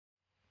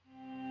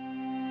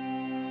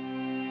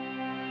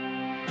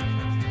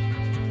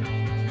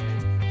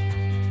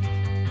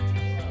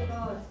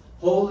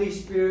Holy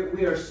Spirit,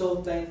 we are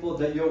so thankful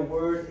that your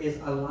word is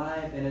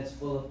alive and it's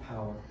full of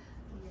power.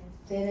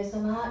 聖霊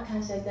様、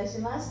感謝いたし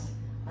ます。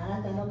あ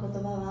なたの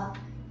言葉は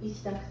生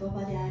きた言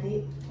葉であ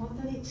り、本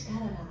当に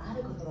力があ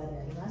る言葉で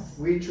あります。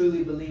We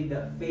truly believe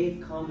that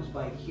faith comes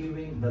by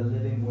hearing the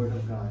living word of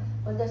God.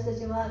 私た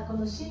ちはこ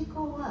の信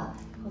仰は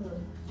この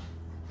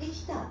生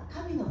きた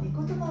神の御言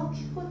葉を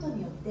聞くこと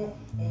によって、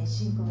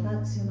信仰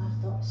が強まる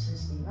と信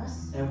じていま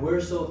す。And we're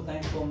so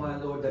thankful, my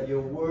Lord, that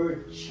your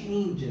word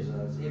changes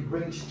us. It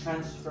brings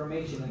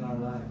transformation in our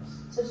lives.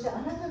 そして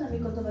あなたの御言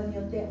葉に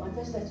よって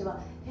私たちは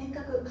変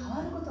わ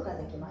ることが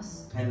できま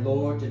す。And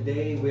Lord,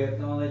 today we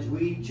acknowledge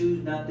we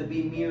choose not to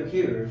be mere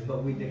hearers,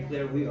 but we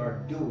declare we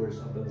are doers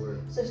of the word.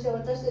 そして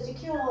私たち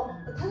今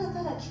日ただ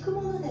ただ聞く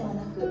ものでは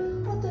な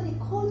く、本当に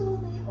行動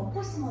に起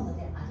こすもの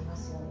でありま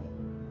すように。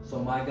So,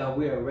 my God,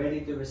 we are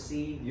ready to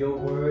receive your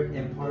word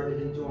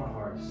imparted into our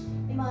hearts.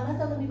 今あな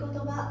たの御言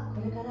葉、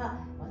これから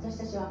私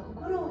たちは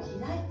心を開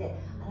いて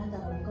あな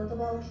たの御言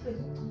葉を聞く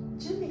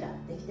準備が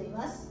できてい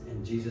ます。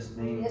In Jesus'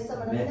 name, イエス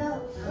様の皆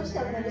を通して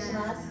お願いし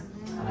ます。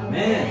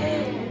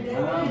 Amen.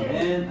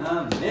 Amen.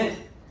 Amen.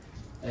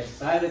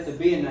 Excited to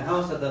be in the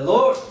house of the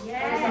Lord.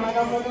 神様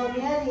のこの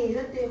宮にい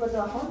るということ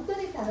は本当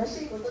に楽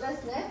しいことで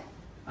すね。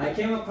I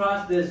came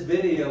across this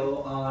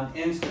video on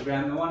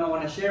Instagram and I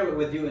want to share it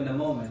with you in a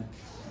moment.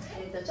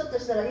 ちょっと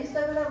したらインス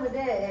タグラム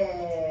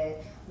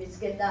で、見つ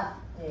けた、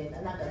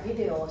なんかビ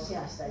デオをシ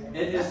ェアしたいと思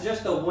い It ま is す。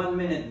 just a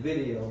 1-minute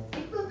video,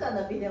 1分間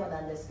のビデオな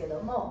んですけ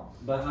ども、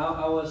but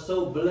I was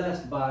so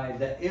blessed by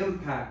the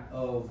impact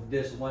of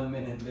this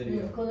 1-minute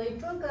video. この1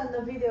分間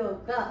のビデオ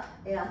が、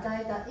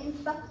与えたイ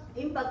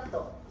ンパク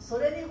ト、そ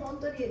れに本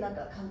当になん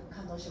か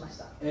感動しまし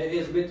た。 It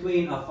is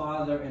between a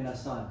father and a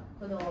son.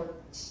 この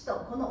父と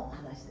子のお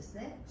話です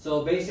ね。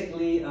 So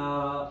basically,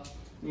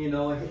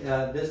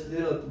 this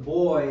little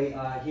boy,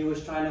 he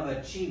was trying to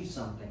achieve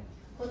something,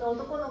 この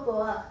男の子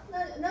は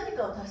何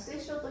かを達成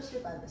しようとして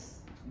たんで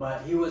す。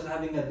 but he was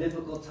having a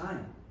difficult time,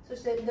 そ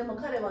してでも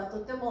彼はと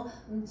ても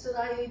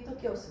辛い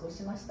時を過ご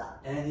しました。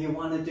 and he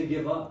wanted to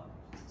give up.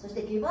 そし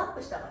てギブアッ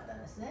プしたかった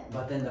んですね。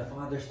 But then the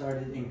father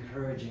started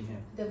encouraging him,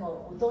 で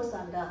もお父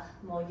さんが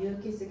もう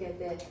勇気づけ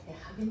て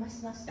励ま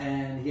しました。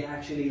 and he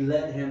actually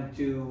led him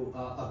to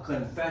a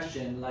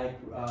confession, like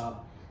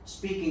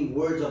speaking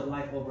words of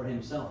life over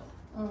himself.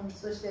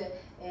 そし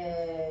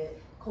て、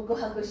告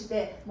白し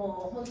て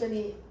もう本当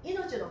に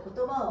命の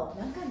言葉を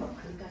何回も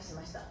繰り返し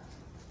ました。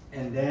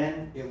 And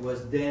then it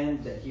was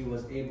then that he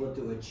was able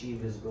to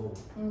achieve his goal.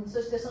 そ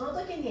してその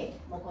時に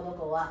もうこの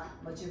子は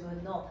もう自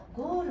分の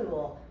ゴール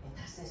を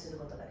達成する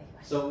ことができ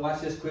ました。 So watch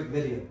this quick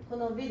video. こ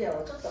のビデオ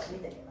をちょっと見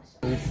てみまし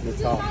ょう。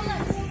 The top.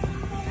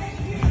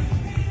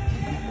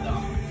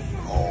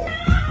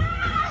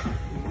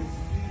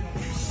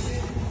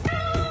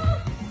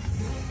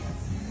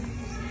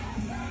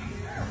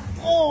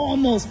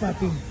 Almost,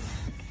 papi.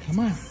 Come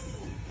on.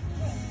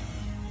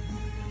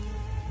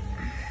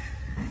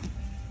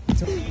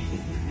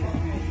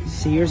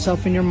 See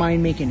yourself in your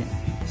mind making it.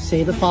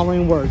 Say the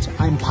following words.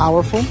 I'm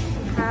powerful.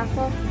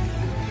 Powerful.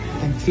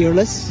 I'm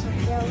fearless.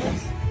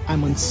 Fearless.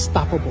 I'm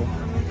unstoppable.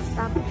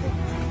 Unstoppable.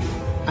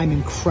 I'm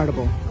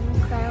incredible.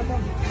 Incredible.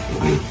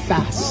 I'm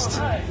fast.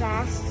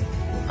 Fast.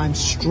 I'm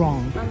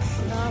strong. I'm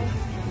strong.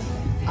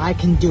 I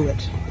can do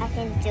it. I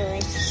can do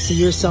it. See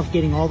yourself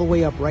getting all the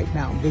way up right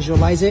now.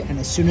 Visualize it, and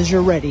as soon as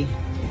you're ready,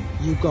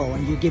 you go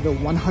and you give it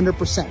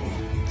 100%.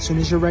 As soon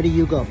as you're ready,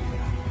 you go.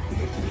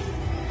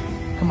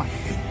 Come on,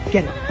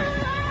 get it.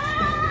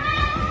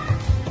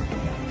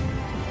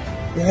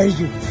 There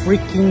you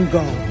freaking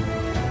go.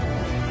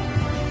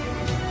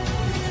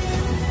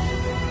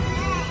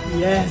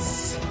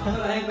 Yes.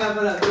 Hang back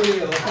for that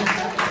video.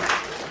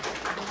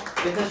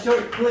 It's a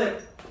short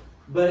clip,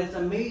 but it's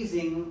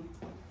amazing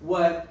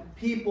what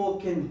people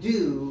can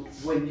do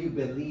when you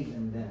believe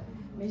in them.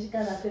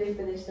 短なクリッ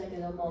プでしたけ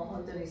ども、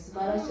本当に素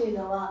晴らしい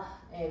のは、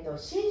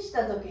信じ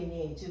た時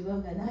に自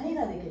分が何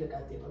ができるか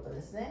ということ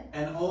ですね。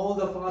 And all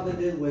the father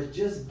did was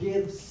just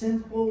give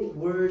simple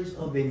words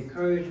of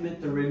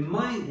encouragement to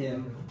remind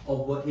him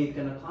of what he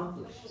can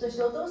accomplish. そし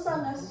てお父さ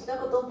んがした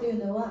ことってい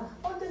うのは、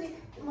本当に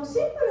もうシン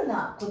プル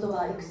な言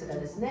葉いくつか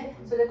ですね。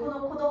それでこ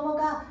の子供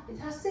が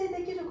達成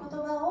できる言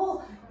葉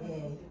を、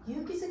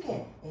勇気づ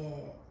け、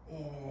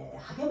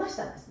励まし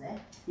たんですね。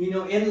 You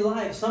know, in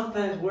life,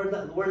 sometimes we're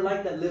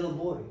like that little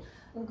boy.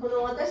 こ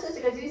の私た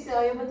ちが人生を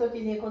歩むと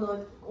きにこ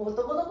の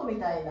男の子み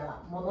たい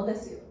なもので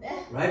すよ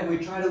ね。 Right? We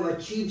try to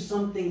achieve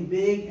something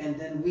big and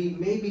then we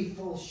maybe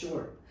fall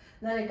short.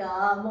 何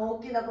かもう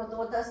大きなこと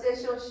を達成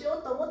しよ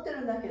うと思って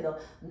るんだけど、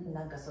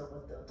なんかそういうこ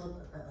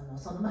と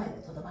その前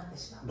でとどまって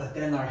しまう。 But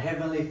then our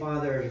Heavenly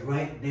Father is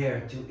right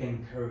there to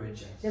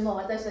encourage us. でも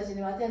私たち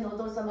には天のお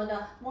父様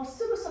がもう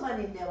すぐそば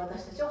にいて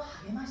私たちを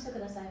励ましてく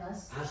ださいま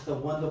す。 That's the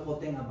wonderful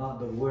thing about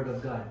the Word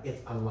of God.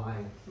 It's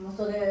alive. もう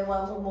それ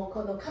はもう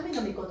この神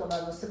の御言葉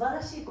の素晴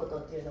らしいこと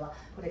っていうのは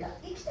これが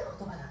生きた言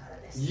葉だか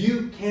らです。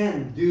 You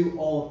can do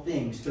all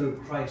things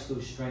through Christ who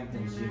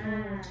strengthens you.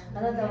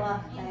 あなた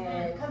は、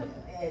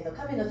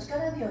神の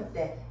力によっ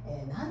て、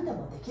何で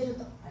もできる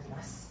とあり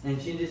ます。 And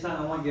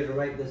Shinji-san, I want you to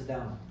write this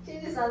down. シ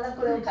ンジさん、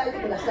これを書いて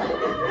ください。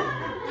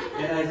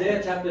In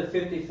Isaiah chapter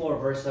 54,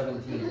 verse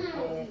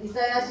 17, イサ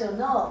ヤ書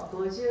の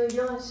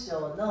54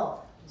章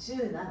の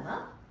17。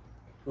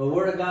the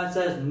word of God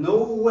says,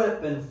 no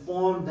weapon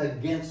formed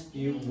against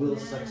you will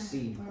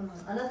succeed.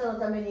 あなたの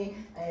ために、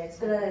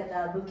作られ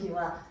た武器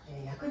は、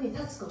役に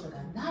立つことが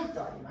ない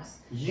とありま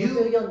す。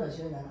54の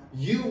17。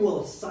You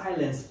will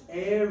silence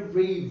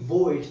every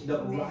voice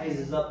that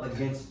rises up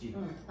against you.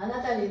 あ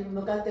なたに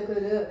向かってく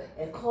る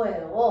声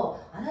を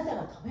あなた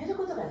が止める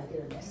ことができ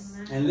るんです。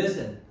 And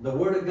listen, the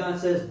word of God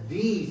says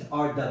these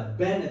are the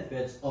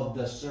benefits of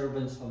the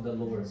servants of the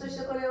Lord. そし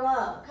てこれ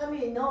は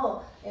神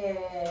の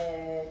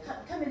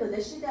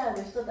弟子であ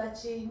る人た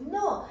ち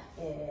の、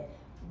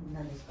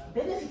何ですか、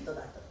ベネフィット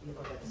だという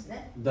ことです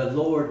ね。 The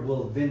Lord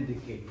will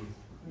vindicate you.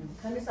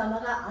 神様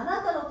があ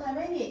なたのた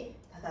めに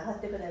戦っ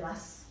てくれま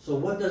す。 So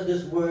what does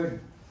this word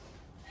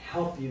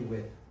help you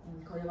with?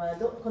 これは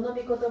この御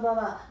言葉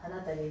はあ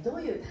なたにど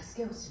ういう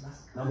助けをしま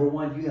すか？ Number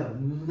one, you have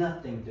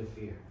nothing to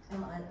fear.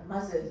 ま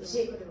ず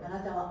1、あな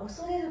たは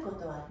恐れるこ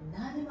とは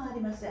何もあ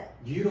りません。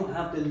 You don't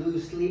have to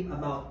lose sleep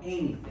about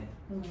anything.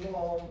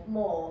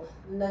 も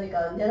う何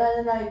か寝ら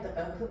れないと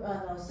か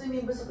睡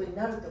眠不足に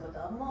なるってこと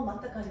はもう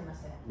全くありま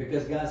せん。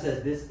 Because God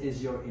says this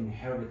is your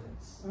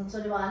inheritance. そ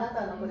れはあな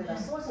たのこれが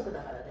相続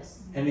だからで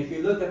す。 And if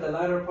you look at the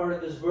latter part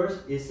of this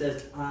verse, it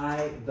says,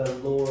 I, the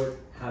Lord,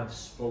 have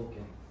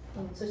spoken.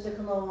 そして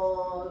こ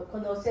の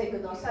聖句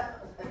の後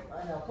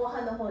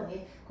半の方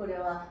にこれ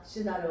は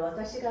主なる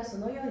私がそ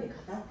のように語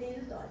ってい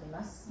るとあり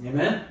ます。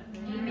 Amen?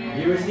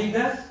 You receive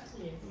that?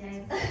 受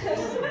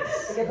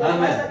け取り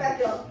ましたか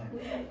今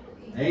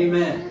日？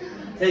 Amen.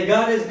 Say,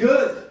 God is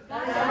good.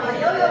 神様は良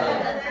いお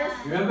方で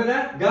す。 Remember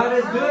that? God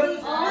is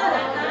good.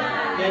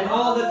 And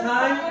all the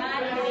time.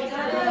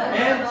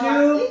 And い to. つ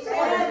もです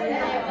ね。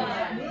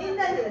みん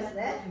なでです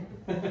ね。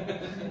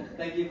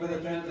Thank you for the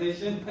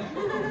translation.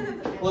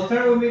 Well,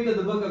 turn with me to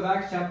the book of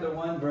Acts, chapter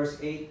 1, verse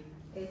 8.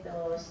 使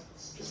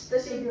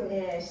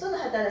徒の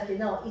働き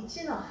の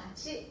1の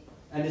8。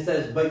 And it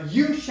says, But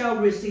you shall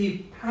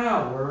receive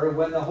power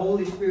when the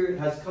Holy Spirit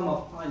has come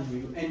upon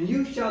you, and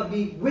you shall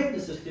be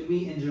witnesses to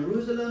me in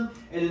Jerusalem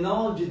and in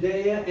all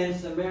Judea and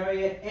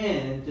Samaria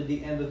and to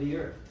the end of the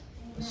earth.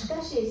 し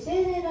かし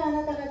聖霊があ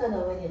なた方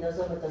の上に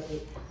臨むと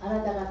き、あ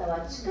なた方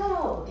は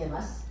力を受け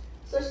ます。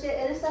そして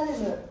エルサレ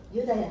ム、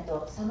ユダヤ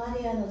とサマ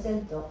リアの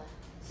全土、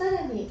さ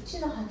らに地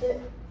の果て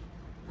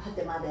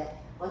まで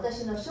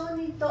私の証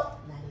人とな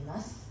り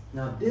ます。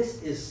 Now,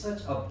 this is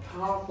such a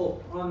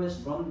powerful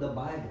promise from the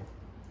Bible.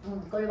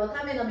 これは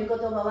神の御言葉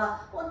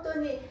は本当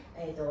に、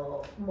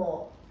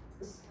も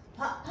う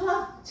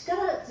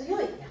力強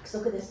い約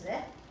束です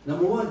ね。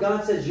 Number one,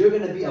 God says you're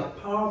going to be a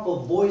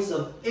powerful voice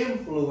of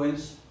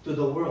influence to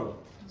the world.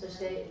 そし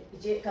て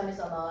神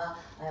様は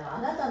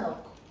あなたの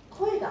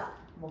声が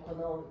もうこ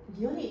の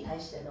世に対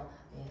しての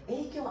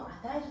影響を与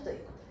えるという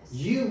ことです。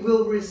 You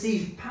will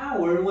receive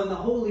power when the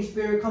Holy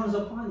Spirit comes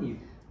upon you.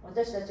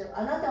 私たち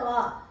あなた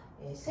は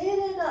聖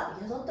霊が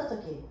宿ったと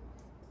き、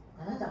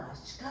あなたが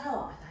力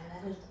を与え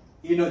られると。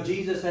 You know,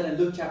 Jesus said in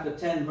Luke chapter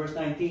 10, verse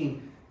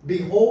 19,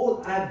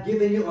 Behold, I have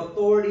given you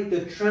authority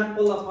to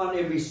trample upon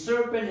every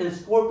serpent and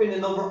scorpion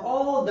and over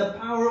all the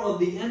power of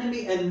the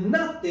enemy, and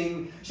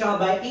nothing shall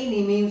by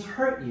any means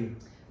hurt you.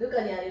 ル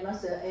カにありま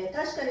す、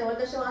確かに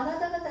私はあな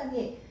た方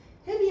に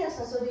蛇や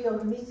サソリを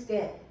踏みつ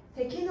け、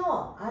敵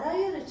のあら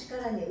ゆる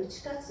力に打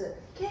ち勝つ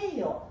権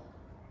威を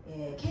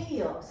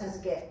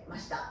授けま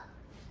した。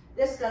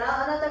ですか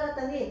らあなた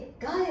方に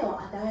害を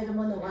与える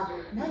ものは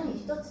何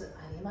一つ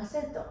ありませ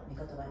んと御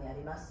言葉にあ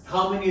ります。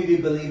 How many of you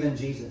believe in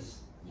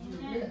Jesus?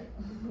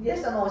 イエ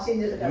ス様を信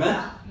じる方。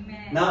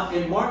 Amen. Now,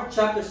 in Mark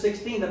chapter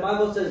 16, the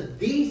Bible says,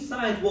 These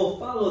signs will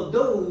follow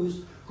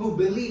those who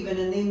believe in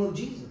the name of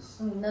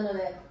Jesus. なの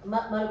で、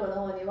マルコの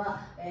方に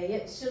は、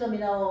主の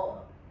皆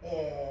を、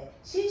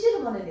信じ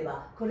る者に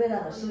はこれ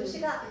らの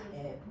印が、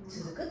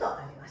続くと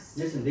あります。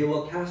 Listen, they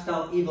will cast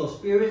out evil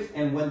spirits,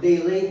 and when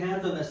they lay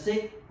hands on the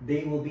sick,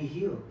 they will be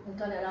healed.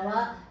 彼ら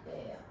は、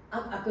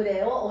悪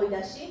霊を追い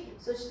出し、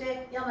そし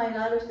て病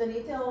がある人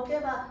に手を置け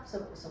ばそ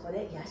こ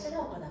で癒しが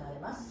行われ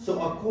ます。 So,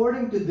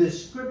 according to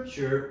this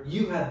scripture,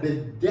 you have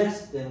been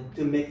destined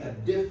to make a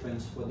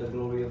difference for the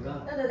glory of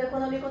God. なのでこ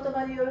の御言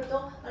葉によると、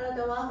あな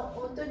たは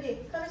本当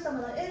に神様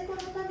の栄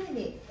光のため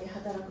に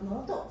働く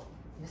ものと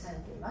召され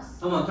ていま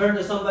す。 Come on, turn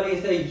to somebody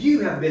and say, You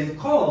have been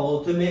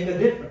called to make a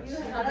difference.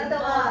 あなた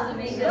は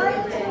違いを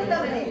作る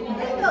ために、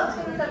変化を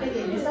作るため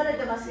に召され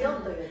てますよ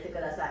と言ってく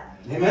ださい。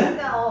 Amen. 変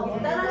化をも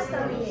たらす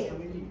ために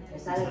召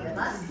されて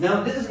ます。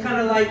 Now, this is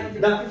kind of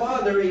like that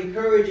father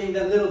encouraging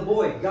that little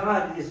boy.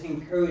 God is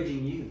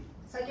encouraging you.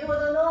 先ほ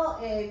どの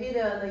ビ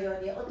デオのよ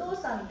うにお父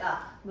さん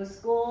が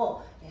息子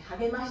を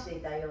励まして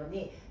いたよう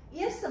に、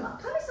イエス様、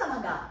神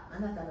様があ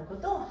なたのこ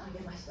とを励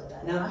ましてお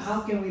られ Now, ます。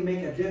 how can we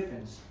make a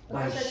difference?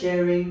 By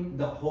sharing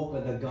the hope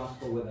of the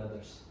gospel with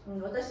others.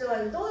 私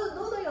は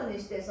どのように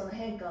してその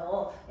変化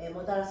を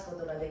もたらすこ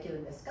とができる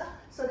んですか？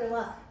それ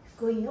は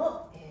福音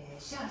を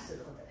シェアする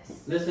ことで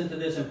す。 Listen to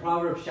this in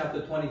Proverbs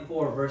chapter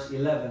 24, verse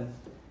 11.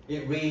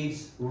 It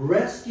reads,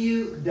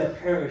 rescue the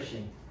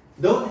perishing.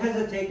 Don't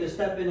hesitate to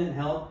step in and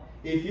help.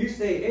 If you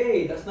say,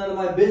 hey, that's none of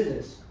my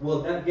business,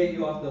 will that get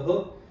you off the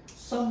hook?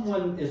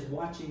 Someone is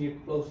watching you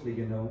closely,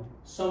 you know.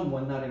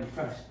 Someone not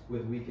impressed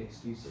with weak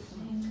excuses.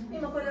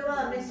 今これ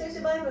はメッセージ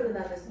バイブル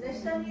なんですね。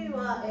下に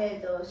は、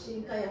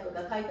新化訳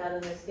が書いてある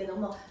んですけど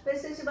も、メッ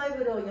セージバイ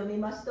ブルを読み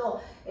ます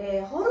と、滅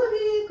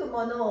びゆく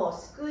者を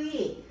救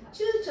い、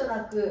躊躇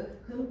なく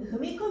踏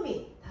み込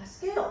み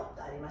助けよ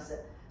とあります。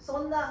そ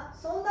んな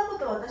こ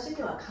と私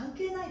には関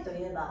係ないと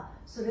言えば、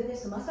それで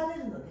済まされ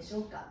るのでしょ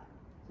うか。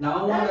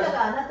 Now, 誰か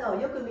があなたを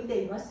よく見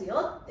ています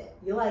よって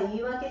弱い言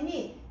い訳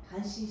に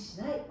感心し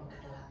ないお方が。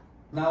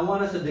 Now I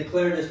want us to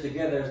declare this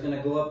together. It's going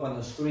to go up on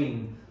the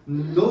screen.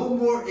 No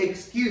more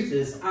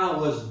excuses. I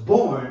was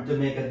born to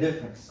make a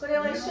difference. これ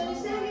を一緒に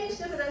宣言し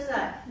てくだ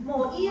さい。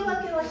もう言い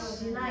訳は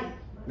しない。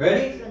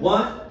 Ready?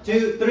 1,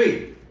 2,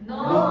 3. No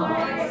more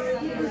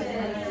excuses.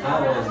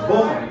 I was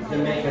born to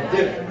make a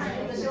difference.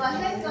 私は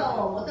変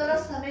化をもたら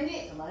すため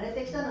に生まれ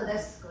てきたので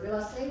す。これ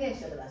は宣言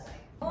してくださ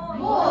い。もう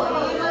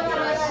言い訳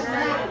はし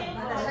ない。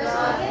私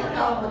は変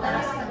化をもた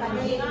らすた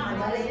めに生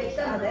まれてき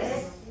たので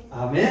す。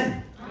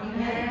 Amen.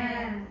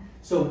 Amen.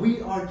 So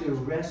we are to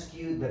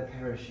rescue the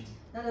perishing.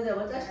 なので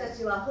私た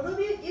ちは滅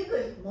びゆ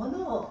く者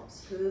を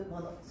救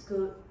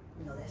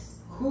うので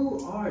す。 Who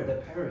are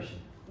the perishing?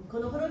 こ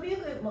の滅びゆ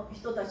く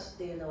人たちっ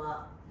ていうの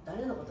は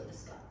誰のことで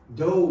すか？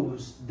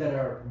 Those that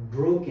are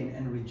broken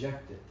and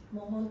rejected.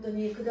 もう本当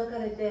に砕か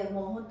れて、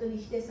もう本当に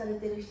否定され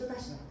ている人た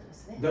ちのことで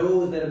すね。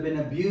 Those that have been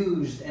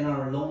abused and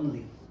are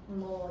lonely.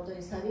 もう本当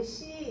に寂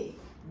しい、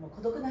もう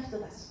孤独な人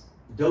たち。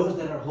 Those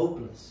that are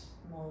hopeless.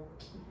 も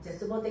う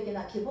絶望的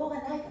な希望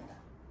がない方。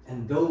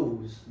 And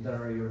those that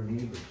are your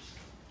neighbors.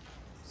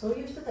 そう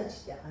いう人た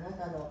ちってあな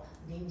たの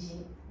隣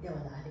人では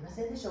ありま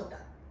せんでしょうか？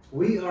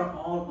 We are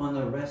all on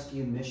a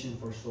rescue mission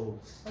for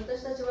souls.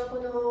 私たちはこ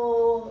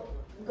の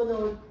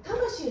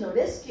魂の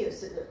レスキュー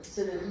す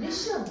るミッ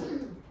ション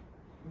に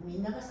み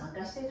んなが参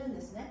加しているん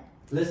ですね。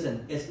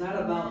 Listen, it's not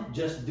about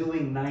just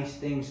doing nice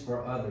things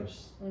for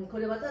others. こ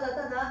れはただ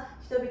ただ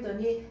人々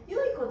に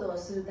良いことを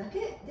するだ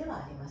けでは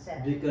ありませ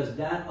ん。 Because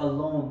that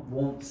alone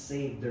won't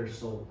save their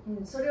soul.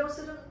 それを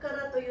するか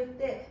らといっ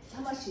て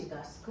魂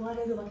が救わ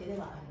れるわけで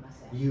はありま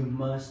せん。 You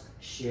must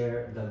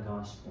share the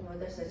gospel.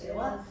 私たち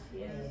は、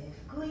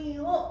福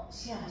音を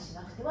シェアし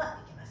なくては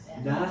いけませ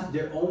ん。 That's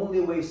the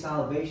only way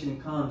salvation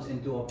comes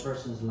into a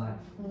person's life.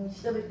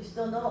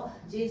 人の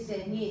人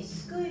生に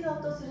救いが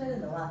訪れる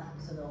のは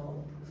そ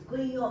の福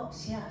音を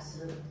シェア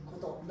するこ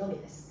とのみ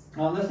です。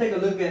 Now let's take a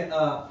look at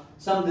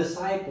some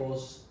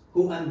disciples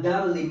who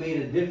undoubtedly made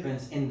a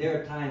difference in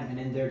their time and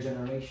in their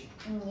generation.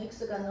 いく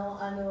つかの、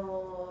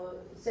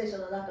聖書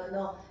の中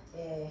の、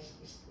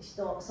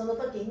人、その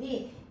時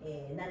に、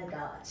何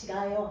か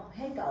違いを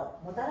変化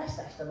をもたらし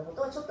た人のこ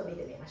とをちょっと見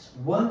てみまし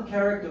ょう。 One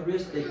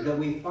characteristic that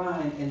we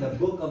find in the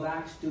book of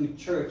Acts 2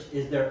 church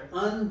is their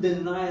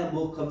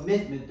undeniable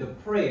commitment to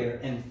prayer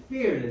and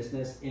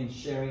fearlessness in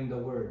sharing the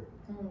word.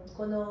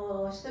 こ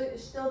の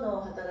使徒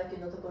の働き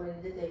のところ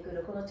に出てく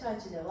るこのチャ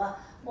ーチでは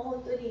もう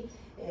本当に、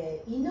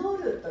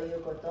祈るとい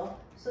うこと、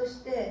そ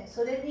して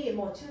それに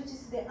もう忠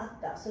実であ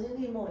った、それ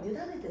にもう委ね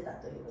てた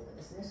ということ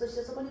ですね。そし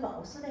てそこには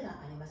恐れがあ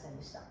りません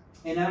でした。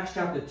 In Acts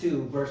chapter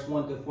 2, verse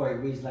 1 to 4,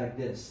 it reads like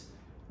this.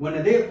 When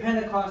the day of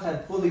Pentecost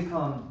had fully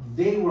come,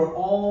 they were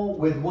all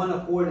with one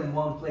accord in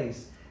one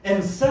place.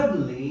 And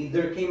suddenly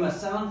there came a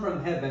sound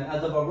from heaven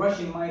as of a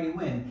rushing mighty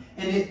wind,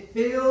 and it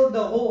filled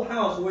the whole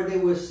house where they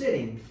were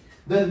sitting.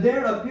 Then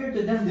there appeared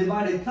to them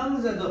divided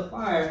tongues as of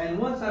fire, and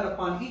one sat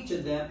upon each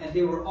of them, and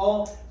they were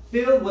all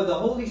filled with the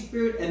Holy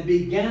Spirit and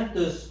began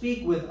to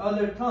speak with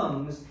other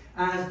tongues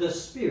as the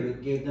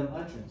Spirit gave them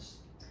utterance.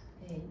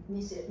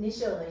 2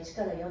章の1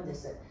から4で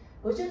す。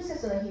50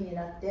節の日に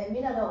なって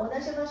皆が同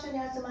じ場所に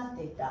集まっ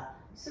ていた。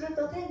する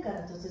と天か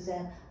ら突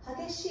然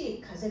激し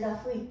い風が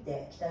吹い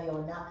てきた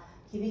ような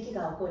響き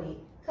が起こり、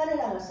彼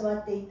らが座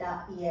ってい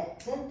た家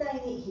全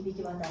体に響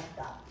き渡っ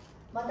た。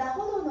また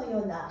炎の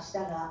ような舌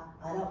が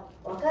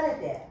分かれ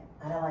て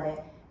現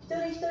れ、一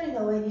人一人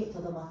の上に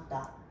とどまっ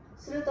た。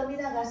すると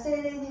皆が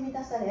聖霊に満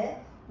たされ、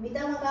御霊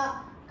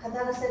が語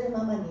らせる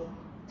ままに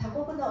他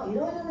国のい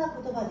ろいろな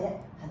言葉で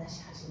話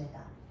し始め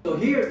た。So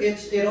here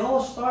it all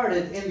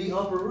started in the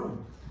upper room.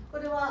 こ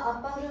れは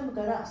アッパールーム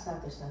からスタ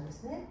ートしたんで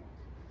すね。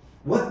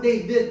What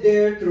they did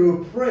there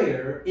through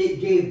prayer, it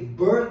gave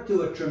birth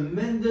to a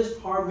tremendous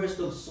harvest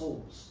of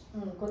souls.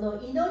 この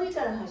祈り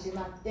から始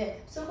まっ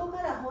て、そこ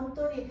から本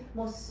当に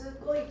もうす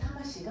ごい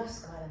魂が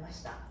救われま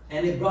した。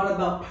And it brought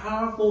about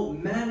powerful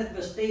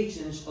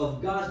manifestations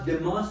of God's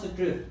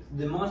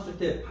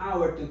demonstrative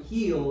power to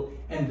heal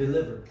and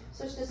deliver.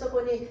 そしてそこ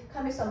に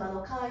神様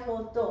の解放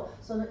と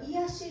その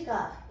癒し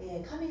が、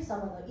神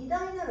様の偉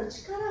大なる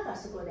力が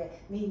そこ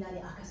でみんなに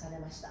明かされ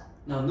ました。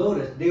Now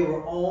notice, they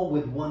were all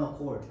with one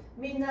accord.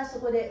 みんなそ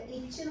こで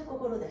一致の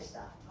心でし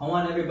た。I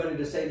want everybody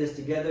to say this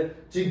together.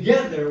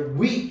 Together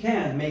we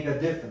can make a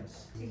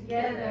difference.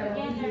 Together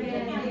we can make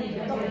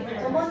a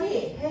difference. 共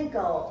に変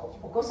化を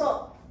起こ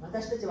そう。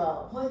私たち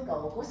は変化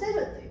を起こせると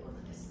いうこ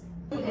とです。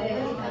こ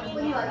こ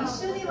には一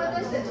緒に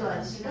私たちは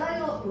違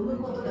いを生む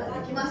ことが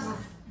できます。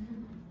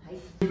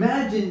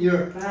Imagine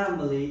your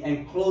family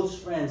and close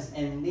friends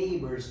and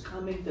neighbors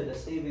coming to the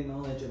saving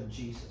knowledge of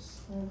Jesus.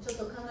 ち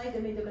ょっと考えて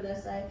みてくだ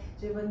さい。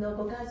自分の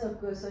ご家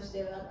族、そし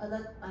て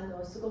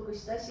すごく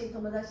親しい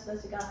友達た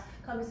ちが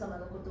神様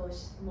のことを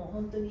もう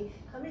本当に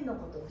神の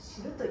ことを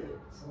知るという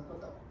そのこ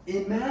と。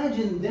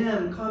Imagine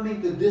them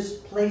coming to this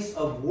place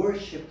of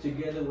worship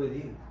together with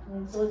you.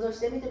 想像し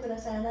てみてくだ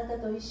さい。あなた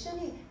と一緒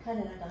に彼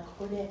らが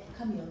ここで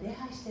神を礼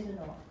拝している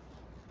のを。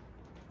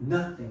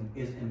Nothing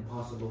is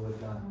impossible with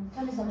God.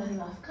 神様に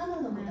は不可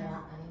能なことは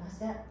ありま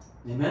せん。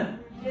Amen?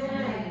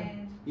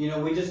 Amen. You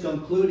know, we just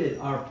concluded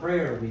our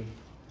prayer week.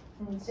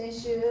 先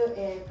週、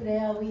プレイ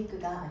ヤーウィーク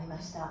がありま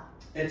した。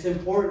It's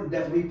important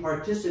that we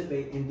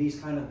participate in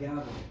these kind of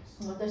gatherings.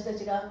 私た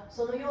ちが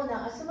そのよう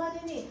な集ま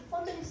りに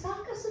本当に参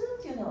加する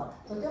っていうのは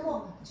とて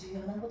も重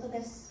要なこと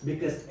です。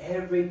Because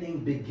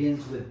everything begins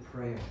with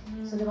prayer.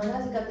 それは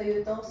なぜかと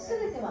いうと、す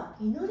べては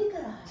祈りか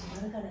ら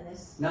始まるからで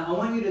す。Now,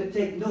 I want you to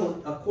take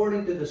note,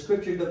 according to the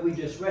scripture that we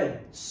just read,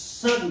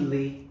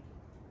 suddenly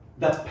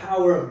the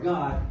power of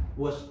God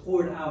was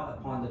poured out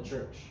upon the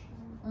church.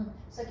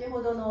 先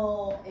ほど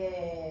の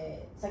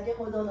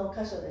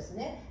箇所です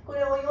ね。こ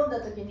れを読ん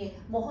だときに、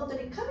もう本当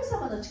に神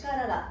様の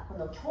力がこ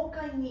の教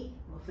会に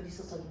降り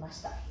注ぎま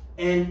した。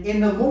And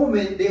in a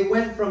moment, they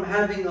went from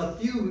having a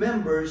few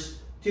members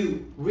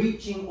to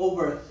reaching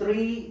over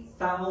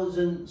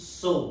 3,000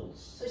 souls.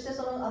 そして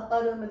そのアッパ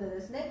ールームで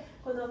ですね、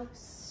この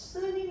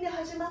数人で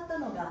始まった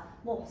のが、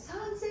もう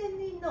3,000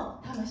人の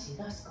魂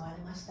が救わ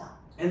れました。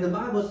And the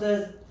Bible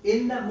says,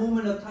 in that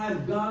moment of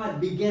time, God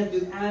began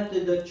to add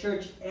to the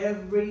church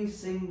every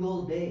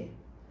single day.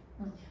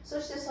 そ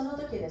してその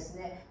時です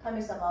ね、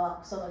神様は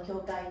その教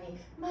会に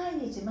毎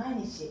日毎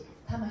日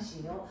魂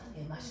を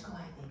増し加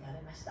えていかれ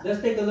ました。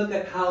Let's take a look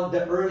at how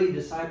the early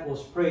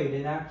disciples prayed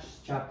in Acts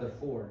chapter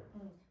 4.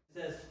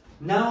 It says,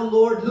 Now,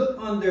 Lord, look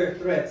on their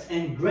threats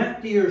and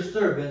grant to your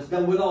servants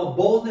that with all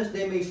boldness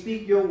they may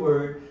speak your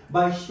word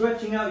by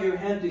stretching out your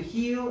hand to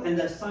heal, and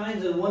that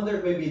signs and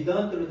wonders may be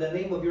done through the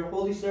name of your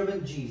holy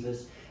servant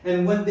Jesus.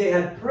 And when they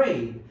had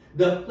prayed,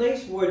 the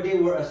place where they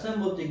were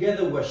assembled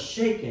together was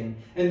shaken,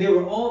 and they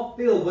were all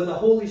filled with the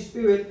Holy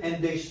Spirit,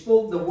 and they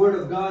spoke the word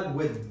of God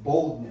with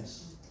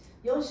boldness.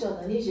 4章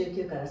の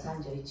29から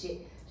31。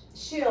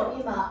主よ、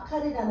今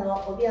彼らの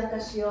脅か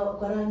しを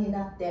ご覧に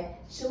なって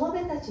しも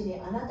べたちに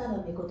あなた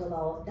の御言葉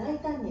を大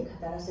胆に語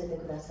らせて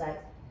ください。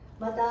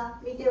また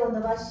御手を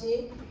伸ば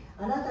し、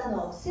あなた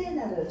の聖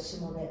なる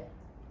しもべ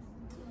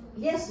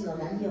イエスの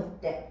名によっ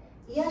て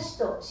癒し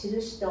と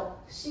印と不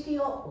思議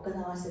を行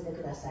わせて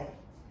ください。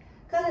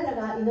彼ら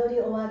が祈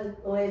り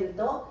終える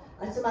と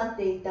集まっ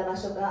ていった場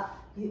所が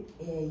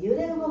揺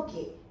れ動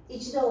き、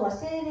一同は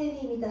聖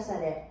霊に満たさ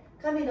れ、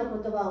神の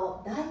言葉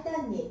を大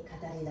胆に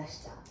語り出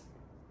した。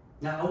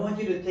Now, I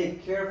want you to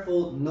take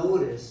careful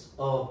notice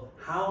of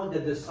how the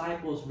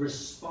disciples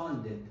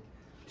responded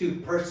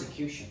to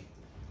persecution.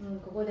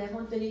 ここで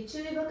本当に注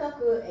意深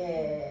く、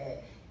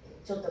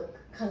ちょっと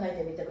考え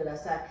てみてくだ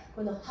さい。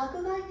この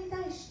迫害に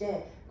対し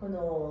てこ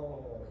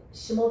の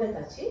しもべ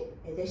たち、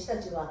弟子た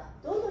ちは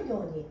どの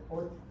ように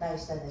応対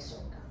したでしょ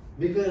うか。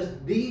Because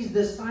these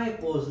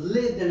disciples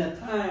lived in a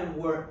time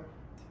where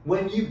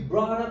when you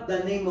brought up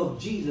the name of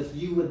Jesus,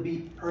 you would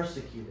be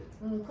persecuted.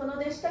 この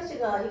弟子たち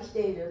が生き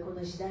ているこ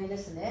の時代で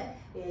すね、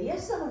イエ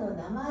ス様の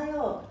名前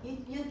を言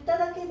った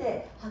だけ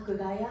で迫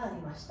害があり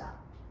ました。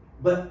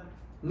But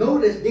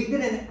notice they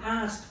didn't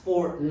ask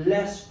for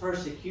less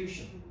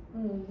persecution.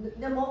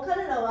 でも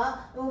彼ら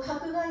は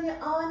迫害に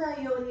遭わな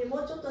いようにも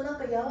うちょっとなん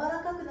か柔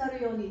らかくな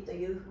るようにと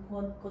いう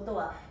こと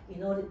は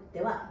祈っ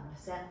てはいま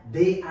せん。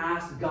They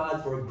asked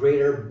God for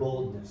greater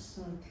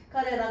boldness.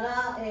 彼ら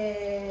が、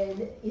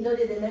祈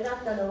りで願っ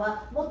たの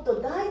はもっ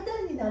と大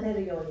胆になれ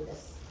るようにで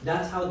す。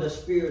That's how the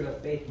spirit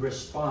of faith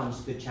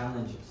responds to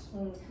challenges.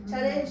 チ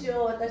ャレンジ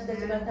を私た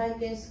ちが体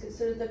験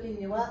するとき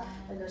には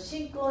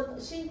信仰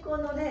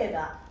の霊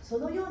がそ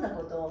のような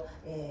ことを、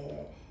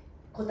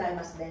答え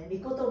ますね。御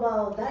言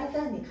葉を大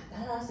胆に語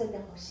らせて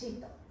ほしい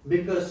と。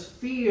Because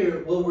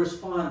fear will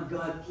respond,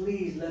 God,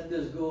 please let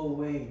this go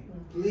away.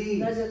 Please.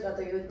 なぜか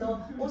というと、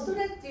恐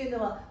れっていう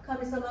のは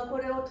神様こ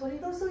れを取り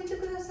除いて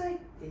くださいっ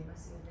て言いま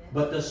すよね。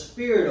But the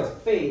spirit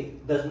of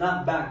faith does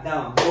not back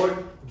down.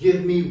 Lord,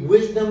 give me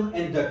wisdom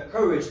and the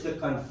courage to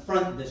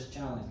confront this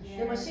challenge.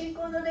 でも信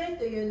仰の霊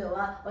というの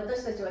は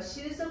私たちは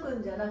退く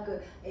んじゃな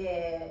く、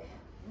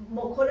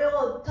もうこれ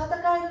を戦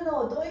える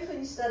のをどういうふう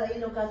にしたらいい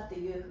のかって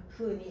いう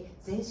ふうに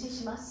前進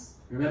します。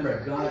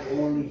Remember, God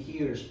only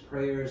hears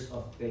prayers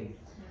of faith.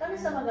 神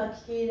様が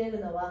聞き入れる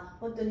のは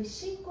本当に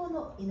信仰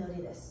の祈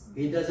りです。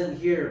He doesn't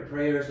hear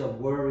prayers of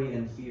worry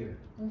and fear.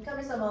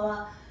 神様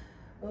は、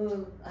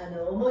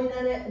思い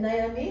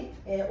悩み、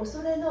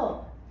恐れ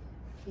の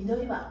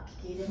祈りは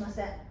聞き入れま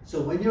せん。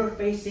So when you're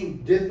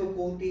facing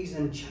difficulties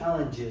and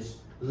challenges,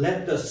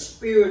 let the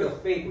spirit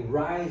of faith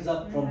rise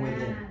up from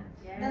within.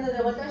 なの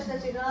で私た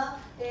ちが、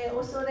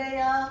恐れ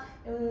や、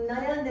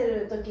悩んで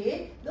る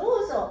時、ど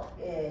うぞ、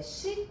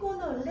信仰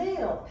の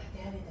霊を立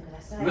て上げてく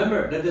ださい。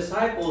 Remember, the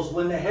disciples,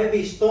 when the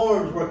heavy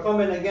storms were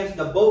coming against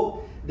the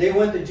boat, they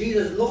went to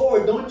Jesus,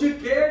 Lord, don't you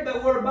care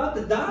that we're about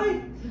to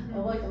die?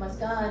 覚えてます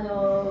か？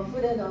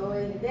船の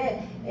上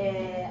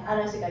で、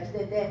嵐が来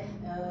てて、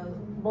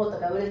ボート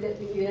が揺れて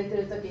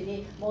る時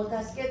に、もう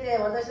助けて、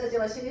私たち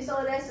は死に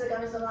そうです、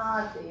神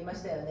様って言いま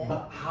したよね。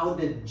 But how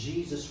did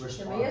Jesus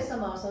でもイエ respond? ス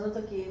様はその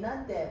時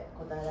なんて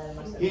答えられ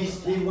ましたか？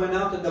 He went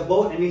out to the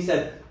boat and he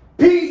said,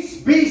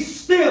 Peace, be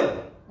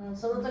still.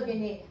 その時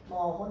に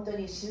もう本当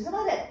に静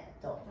まれ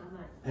と。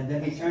 And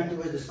then he turned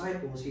to his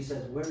disciples, he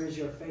says, Where is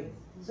your faith?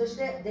 そし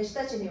て弟子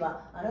たちに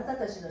は、あなた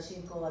たちの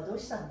信仰はどう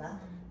したんだ？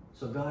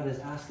 So God is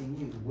asking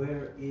you,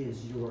 Where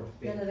is your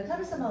な faith? ので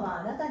神様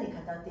はあなたに語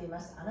っていま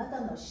す。あな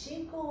たの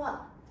信仰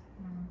は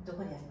ど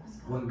こにありま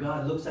すか？ When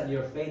God looks at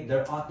your faith,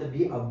 there ought to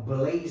be a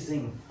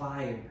blazing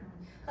fire.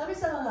 神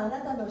様があな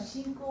たの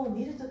信仰を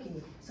見るとき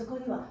に、そこ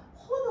には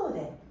炎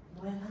で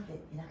燃え上がっ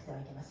ていなくては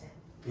いけません。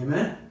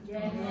 Amen?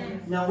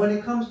 Yes. Now, when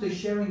it comes to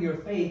sharing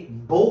your faith,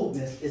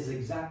 boldness is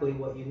exactly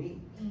what you need.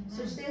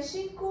 そして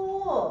信仰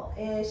を、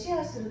シ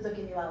ェアするとき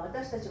には、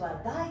私たち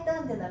は大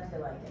胆でなくて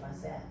はいけま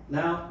せん。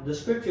 Now, the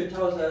scripture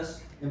tells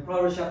us in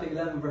Proverbs chapter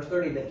 11, verse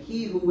 30, that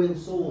he who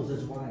wins souls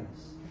is wise.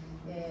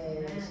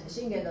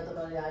 信玄のと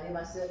ころにあり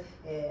ます、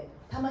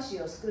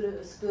魂を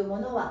救う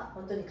者は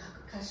本当に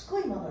賢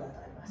いものだと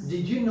あります。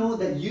 Did you know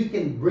that you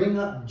can bring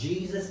up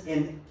Jesus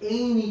in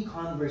any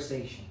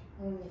conversation?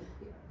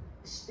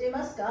 知ってい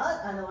ますか？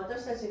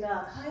私たち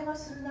が会話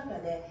する中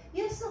で、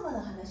イエス様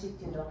の話っ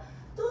ていうのは、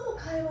どの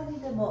会話に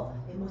でも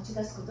持ち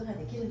出すことが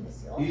できるんで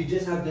すよ。 You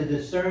just have to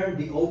discern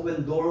the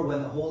open door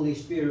when the Holy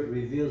Spirit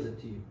reveals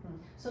it to you.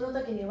 その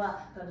時に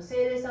は、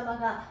聖霊様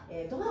が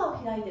ドアを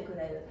開いてく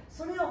れる。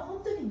それを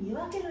本当に見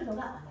分けるの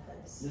があなた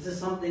です。 This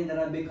is something that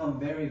I've become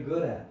very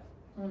good at.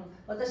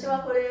 私は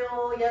これ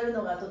をやる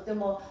のがとって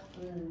も、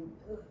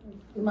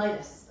うまい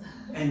です。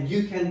 And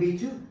you can be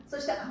too. そ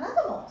してあな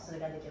たもそれ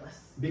ができま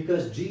す。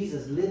 Because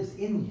Jesus lives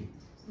in you.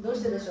 どう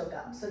してでしょう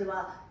か？それ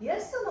はイエ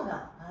ス様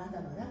があなた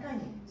の中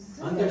に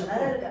住んでおら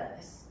れるから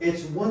です。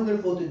 It's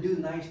wonderful to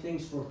do nice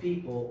things for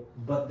people,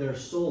 but their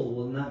soul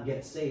will not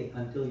get saved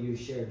until you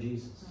share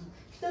Jesus.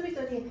 人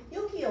々に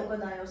良き行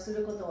いをす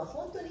ることは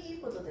本当にい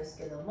いことです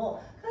けど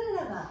も、彼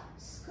らが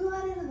救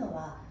われるの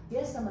はイ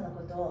エス様の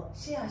ことを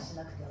シェアし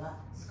なくては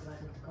救わ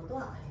れること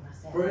はありま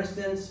せん。 For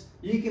instance,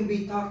 you can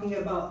be talking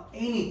about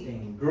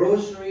anything,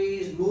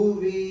 groceries,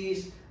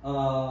 movies,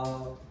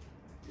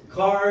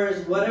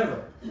 cars,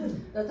 whatever.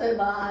 例え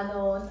ば何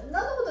の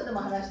ことで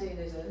も話していいん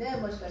ですよね。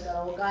もしかした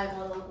らお買い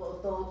物のこ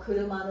と、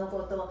車の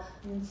こと、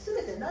す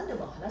べて何で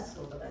も話す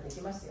ことがで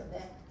きますよ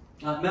ね。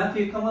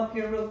Matthew, come up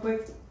here real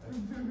quick.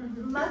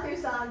 マティ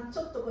さん、ち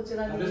ょっとこち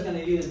らに I'm 来 just て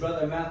going to use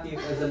brother Matthew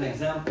as an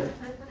example.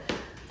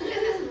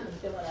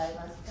 もらえ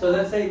ますか？ So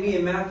let's say me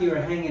and Matthew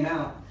are hanging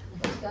out,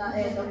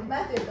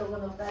 マティとこ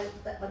の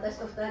私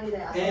と2人で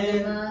遊ん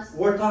でいま and す。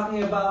 we're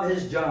talking about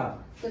his job.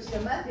 そして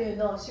マティ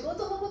の仕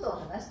事のことを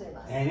話してい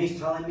ます。 And he's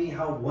telling me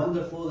how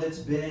wonderful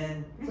it's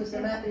been. そして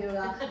マティ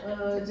が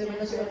自分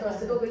の仕事は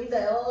すごくいいん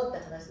だよって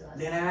話してます。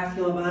 Then I asked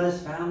him about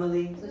his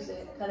family, そし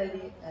て彼に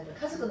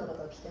家族のこ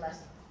とを聞きまし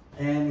た。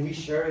 and he's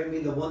sharing me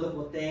the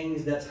wonderful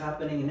things that's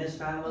happening in his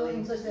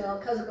family. そして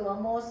家族は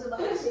もう素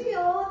晴らしい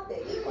よって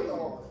いいこと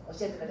を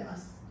教えてくれま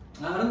す。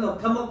 I don't know,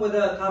 come up with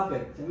a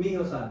topic.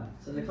 Miho-san.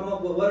 So they come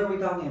up with, what are we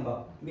talking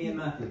about? Me and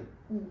Matthew.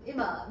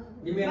 今、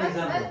 Give me an マ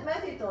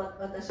example. ティと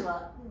私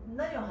は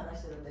何を話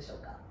してるんでしょう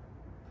か？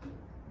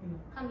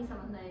神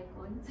様の栄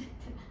光について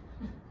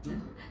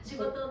仕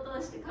事を通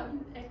して神様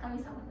の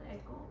栄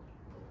光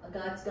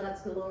God's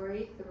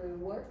glory through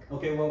work.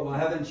 Okay, well, I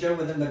haven't shared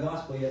with him the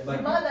gospel yet,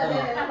 but まだ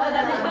ね、ま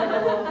だ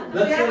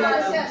Let's say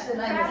シェアして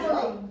ないんで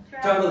す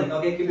よ。 traveling.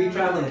 Okay, it could be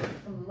traveling.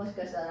 もし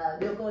かしたら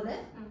旅行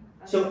ね。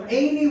 So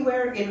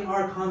anywhere in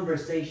our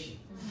conversation,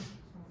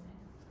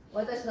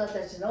 私た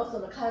ちのそ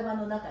の会話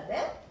の中で、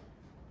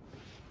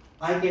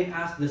 I can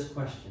ask this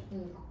question.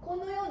 こ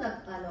のよう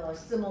な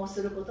質問をす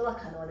ることは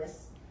可能で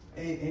す。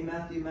 Hey,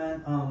 Matthew,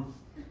 man.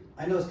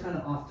 I know it's kind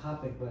of off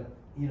topic, but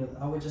you know,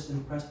 I was just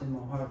impressed in my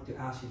heart to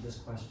ask you this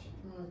question.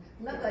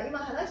 なんか今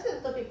話して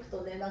るトピック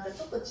とね、なんか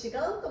ちょっと違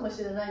うかも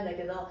しれないんだ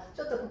けど、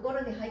ちょっと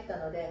心に入った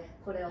ので、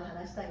これを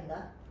話したいん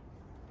だ。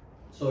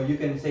 So you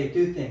can say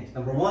two things.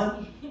 Number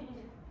one,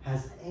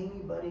 has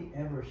anybody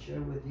ever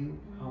shared with you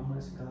how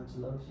much God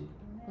loves you?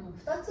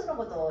 2つの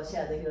ことをシ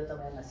ェアできると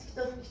思います。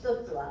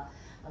1つは、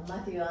マ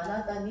ティはあ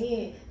なた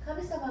に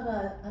神様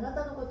があな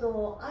たのこと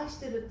を愛し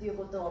てるっていう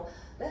ことを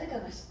誰か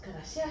から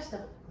シェアして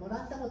もら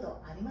ったこ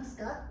とあります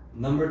か？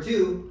 Number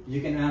two,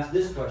 you can ask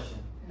this question.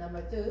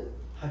 Number two,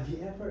 Have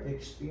you ever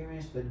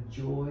experienced the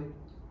joy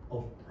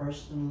of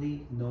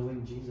personally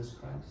knowing Jesus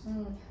Christ?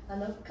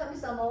 神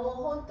様を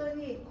本当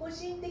に個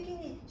人的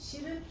に知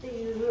るって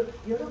いう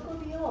喜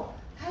びを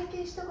体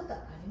験したことあ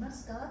りま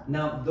すか？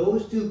 Now,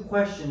 those two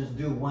questions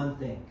do one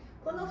thing.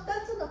 この2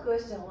つのクエ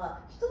スチョン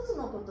は1つ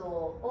のこと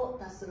を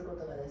達するこ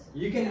とがです。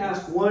 You can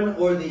ask one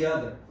or the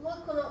other. もう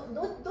こ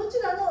のどち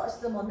らの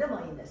質問でも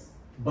いいんです。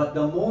But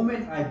the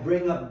moment I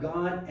bring up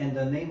God and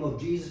the name of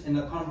Jesus in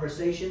the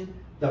conversation,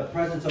 the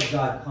presence of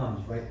God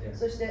comes right there.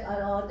 そして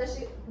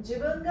私自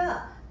分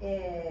が、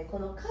こ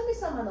の神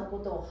様のこ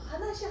とを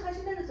話し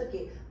始めると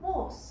き、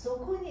もうそ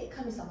こに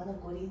神様の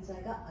ご臨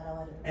在が現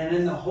れる。And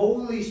then the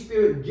Holy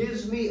Spirit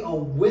gives me a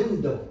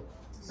window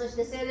そし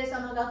て聖霊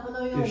様がこ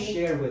のよう to に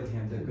share with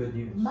him the good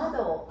news.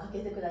 窓を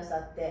開けてくださ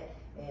って、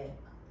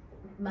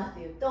マ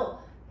ティウと、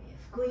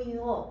福音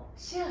を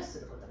シェアす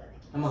ることがで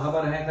き How ます。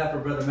 about a hand clap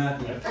for Brother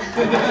Matthew?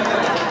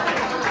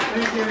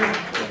 Thank you.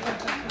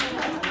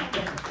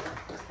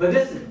 But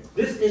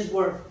this is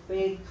where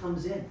faith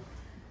comes in.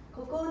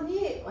 ここ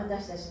に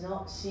私たち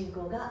の信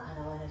仰が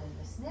現れるん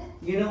ですね。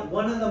You know,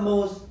 one of the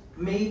most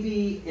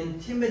maybe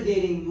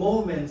intimidating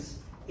moments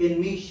in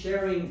me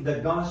sharing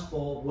the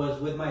gospel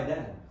was with my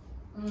dad.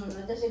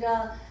 私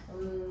が、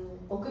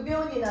臆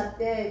病になっ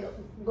て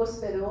ゴ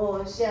スペル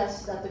をシェア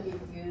した時っ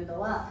ていう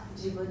のは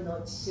自分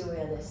の父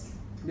親です。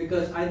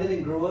Because I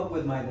didn't grow up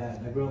with my dad.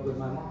 I grew up with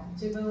my mom.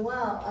 自分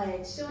は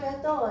父親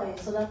と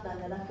育ったん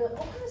じゃなく、お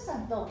母さ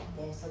んと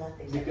育っ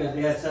てきたから Because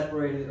they で had す。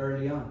 separated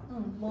early on.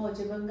 もう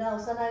自分が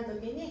幼い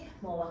時に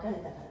もう別れ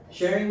たからで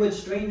す。 Sharing with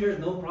strangers,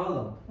 no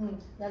problem.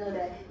 なの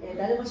で、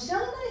誰も知ら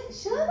ない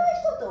人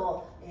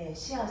と、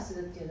シェアす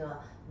るっていうの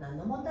は何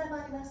の問題も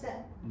ありません。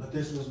 But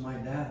this was my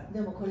dad. で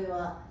もこれ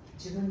は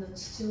自分の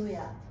父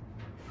親。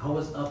 I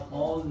was up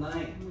all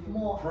night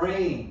もう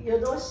praying.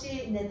 夜通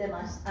し寝て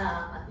まし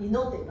た。祈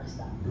っていまし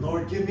た。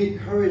 Lord, give me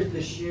courage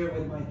to share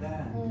with my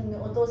dad.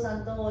 お父さ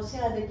んとシ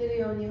ェアできる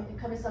ように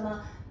神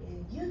様、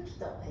勇気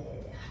と、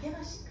励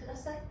ましくだ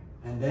さい。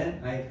 And then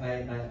I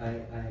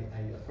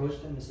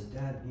approached him and said,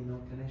 Dad, you know,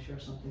 can I share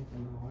something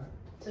from my heart?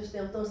 そし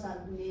てお父さ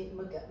んに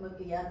向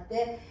き合っ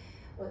て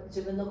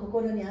自分の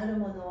心にある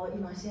ものを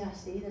今シェア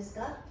していいです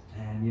か？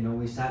 And you know,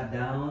 we sat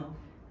down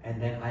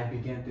and then I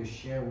began to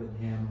share with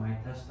him my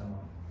testimony.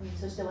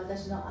 そして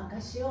私の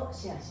証を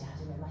シェアし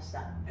始めました。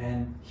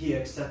 And he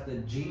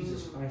accepted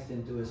Jesus Christ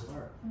into his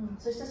heart.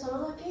 そしてそ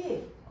の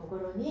時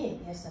心に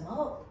イエス様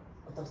を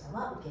お父さん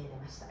は受け入れ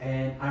ました。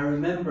 And I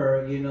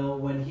remember, you know,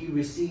 when he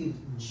received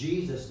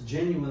Jesus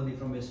genuinely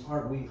from his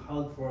heart, we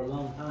hugged for a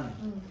long time.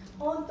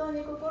 本当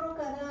に心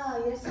から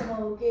イエス様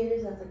を受け入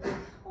れた時、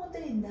本当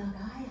に長い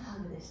ハ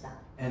グでした。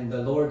 And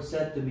the Lord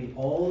said to me,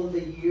 all the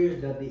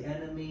years that the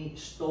enemy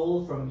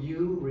stole from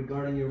you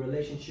regarding your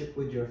relationship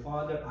with your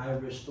father, I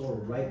restore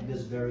right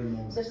this very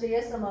moment. そしてイ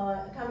エス様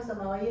は神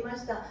様は言いま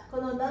した。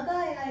この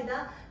長い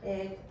間、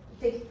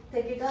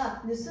敵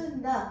が盗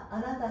んだあ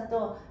なた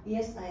と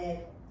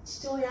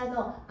父親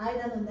の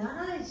間の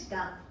長い時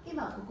間、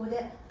今ここで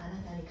あな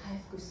たに回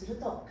復する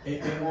と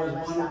It 言わ was れ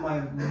まし one of た。 my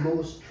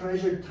most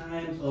treasured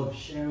times of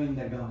sharing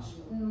the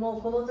gospel. も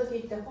うこの時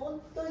って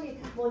本当に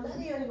もう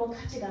何よりも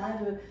価値があ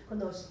るこ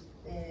の、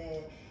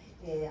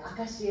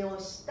証を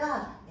し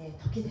た、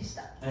時でし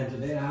た。 And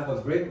today I have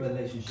a great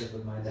relationship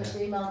with my そし dad.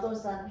 て今お父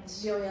さん、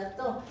父親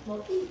ともう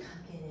いい関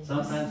係でい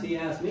ます。 Sometimes he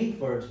asks me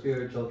for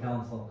spiritual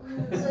counsel.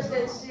 そし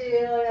て父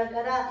親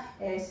から、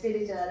スピ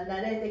リチュアル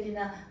な霊的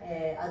な、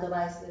アド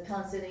バイス、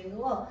カウンセリン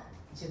グを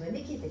自分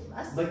に聞いてき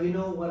ます。 But you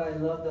know what I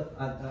love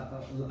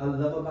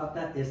about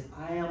that is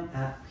I am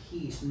at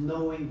peace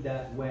knowing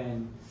that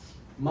when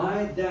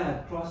my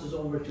dad crosses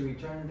over to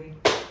eternity,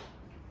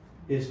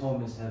 his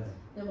home is heaven.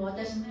 でも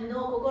私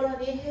の心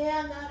に平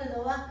安がある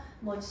のは、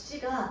もう父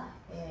が、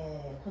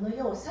この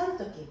世を去る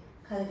とき、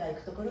彼が行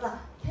くところは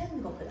天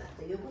国だ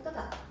ということが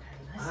分か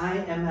ります。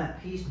 I am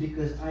at peace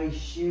because I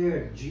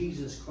shared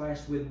Jesus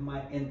Christ with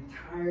my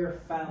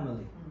entire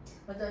family.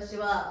 私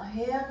は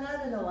平安が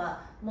あるの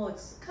は、もう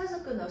家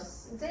族の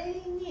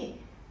全員に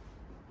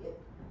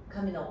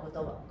神のこ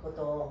と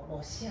をも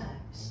うシェア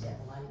して終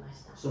わりま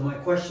した。 So my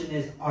question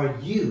is, are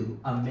you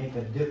a make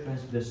a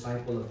difference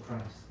disciple of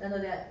Christ? なの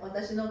で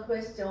私のク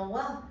エスチョン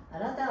は、あ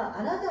なた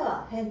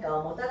は変化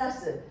をもたら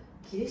す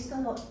キリスト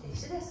の弟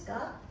子です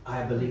か？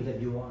 I believe that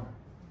you are.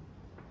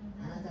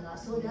 あなたが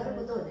そうである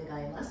ことを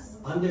願います。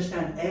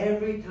 Understand,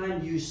 every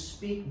time you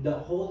speak the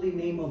holy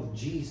name of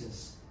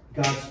Jesus,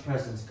 God's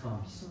presence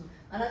comes.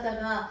 あなた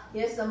がイ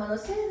エス様の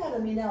聖な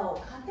る皆を語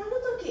る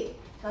とき、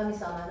神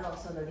様の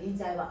その臨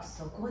在は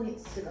そこに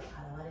すぐ現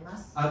れま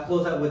す。 I'll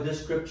close out with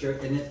this scripture,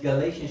 and it's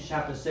Galatians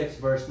chapter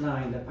 6, verse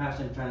 9, the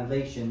Passion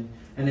Translation,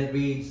 and it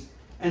reads,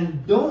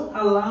 And don't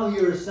allow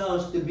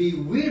yourselves to be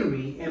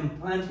weary in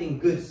planting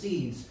good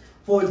seeds,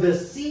 for the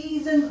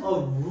season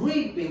of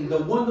reaping the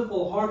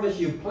wonderful harvest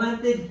you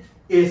planted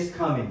is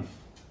coming.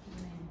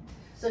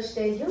 そし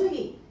て良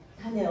い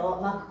種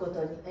をまくこ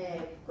とに、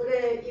こ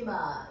れ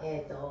今、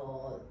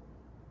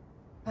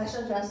パッシ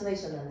ョントランスレー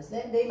ションなんです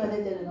ね。で、今出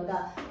てるの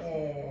が、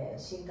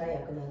新海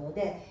訳なの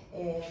で、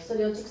そ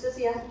れを直接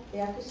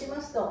訳し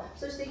ますと、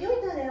そして良い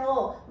種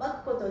をま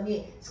くこと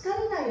に疲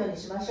れないように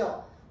しましょう。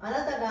あ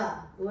なた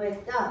が植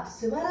えた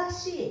素晴ら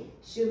しい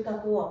収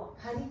穫を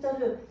刈り取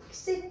る季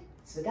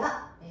節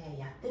が、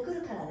やってく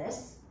るからで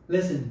す。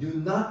Listen,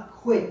 do not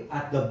quit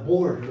at the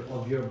border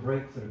of your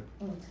breakthrough.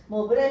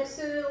 もうブレイク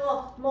スルー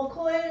をもう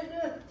超える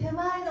手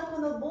前の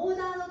このボー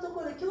ダーのとこ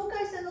ろで、境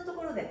界線のと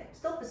ころで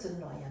ストップする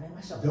のはやめま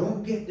しょう。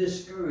Don't get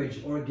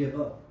discouraged or give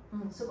up.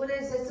 そこで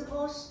絶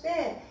望し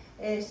て、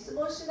失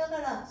望しなが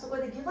らそこ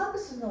でギブアップ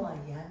するのは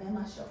やめ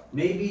ましょう。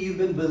 Maybe you've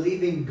been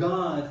believing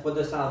God for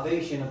the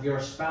salvation of your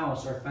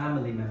spouse or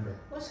family member.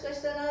 もしか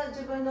したら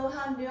自分の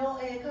伴侶、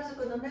家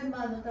族のメン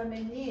バーのた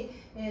めに、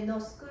の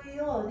救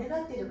いを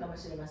願っているかも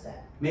しれません。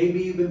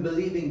 Maybe you've been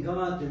believing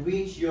God to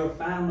reach your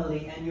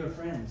family and your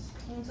friends.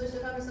 そして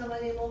神様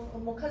に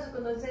もう家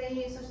族の全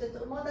員、そして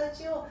友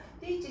達を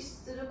リーチ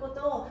するこ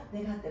とを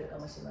願っているか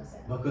もしれませ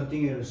ん。 But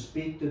continue to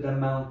speak to the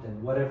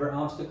mountain, whatever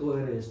obstacle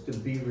it is, to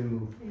be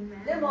removed.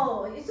 でも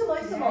いつも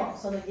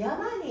その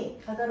山に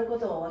語るこ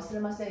とを忘れ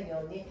ません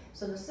ように、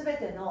そのすべ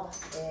ての、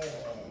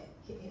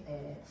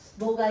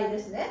妨害で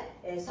すね、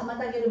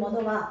妨げるも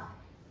のは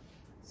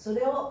そ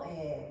れを、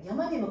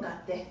山に向か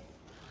って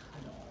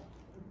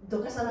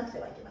どかさなくて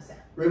はいけません。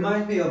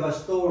 Reminds me of a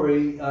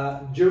story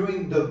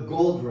during the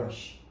gold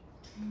rush.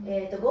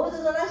 ゴー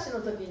ルドラッシュ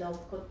の時の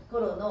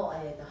頃の、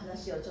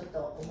話をちょっ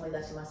と思い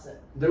出します。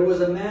 There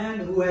was a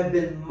man who had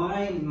been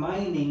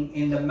mining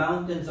in the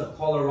mountains of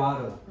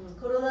Colorado.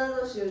 コロラ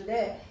ド州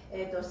で、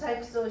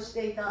採掘をし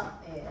ていた、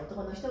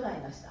男の人がい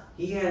ました。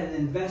 He had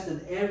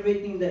invested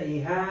everything that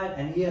he had,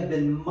 and he had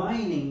been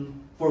mining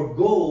for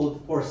gold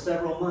for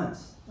several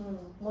months.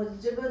 もう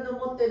自分の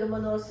持っているも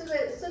のをすべ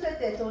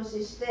て投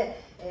資して、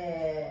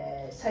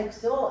採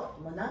掘を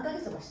もう何ヶ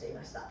月もしてい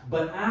ました。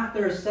 But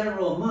after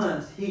several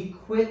months, he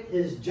quit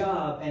his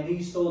job and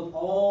he sold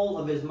all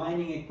of his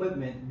mining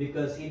equipment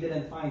because he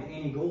didn't find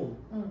any gold.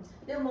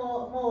 で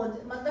ももう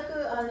全く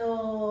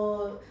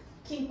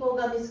金鉱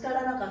が見つか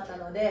らなかった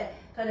ので、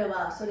彼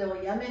はそれを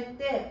やめ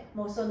て、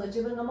もうその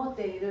自分が持っ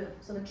ている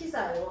その機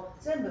材を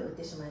全部売っ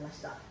てしまいま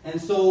した。 And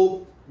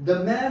so the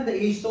man that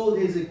he sold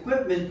his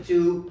equipment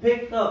to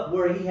picked up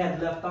where he had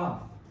left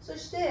off. そ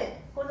し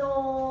てこ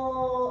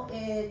の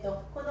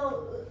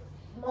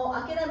もう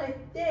諦め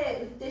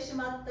て売ってし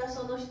まった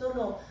その人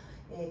の、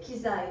機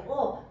材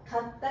を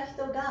買った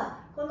人が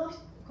こ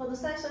の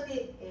最初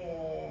に、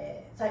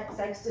採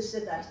掘し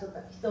てた人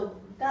が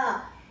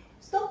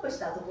ストップし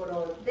たとこ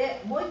ろ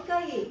でもう一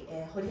回、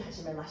掘り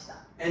始めました。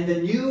 And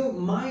the new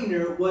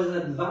miner was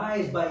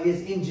advised by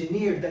his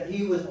engineer that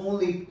he was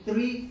only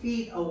 3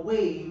 feet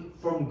away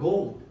from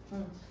gold.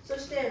 そ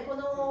してこ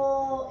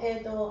の、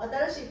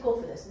新しい鉱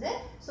夫です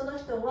ね、その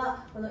人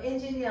はこのエン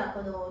ジニア、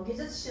この技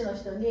術士の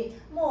人に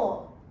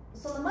もう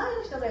その前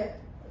の人が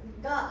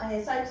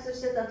採掘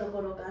してたと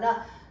ころか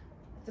ら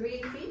3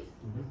 feet?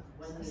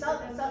 1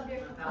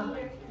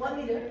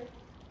 meter?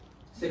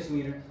 6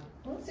 meters.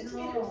 6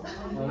 meters?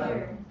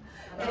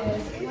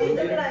 3 feet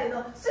ぐらい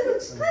のすぐ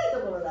近いと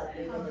ころだっ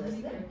ていうことです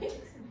ね。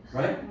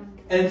 Right?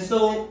 And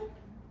so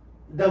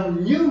the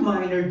new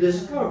miner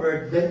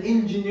discovered the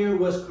engineer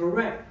was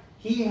correct.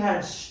 He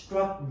had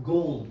struck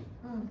gold.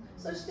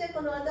 そして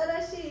この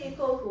新しい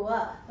鉱夫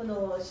はこ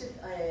の、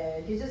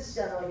技術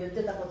者の言っ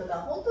てたこと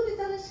が本当に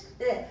正しく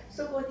て、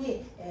そこ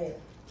に、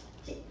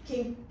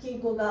金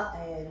庫が、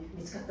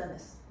見つかったんで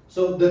す。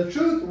 So the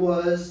truth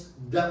was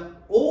the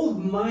old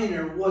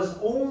miner was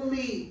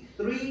only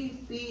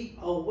 3 feet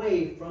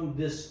away from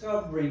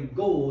discovering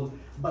gold,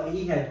 but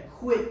he had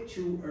quit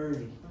too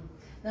early.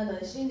 なの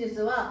で真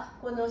実は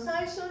この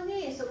最初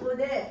にそこ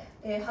で、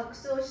発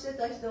掘をして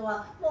た人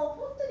はもう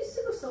本当に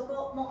すぐそ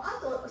こ、もう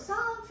あと3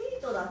フィ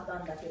ートだった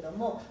んだけど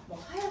も、もう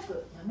早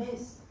くやめて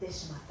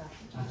しまった。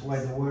 That's why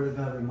the Word of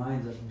God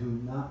reminds us, do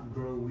not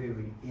grow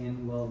weary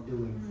in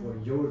well-doing, for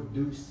your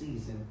due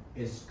season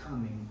is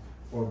coming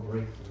for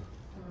breakthrough.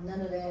 な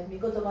ので、御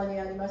言葉に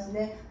あります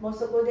ね、もう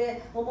そこ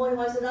で思い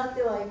煩っ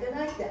てはいけ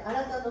ないって、あ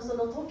なたのそ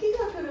の時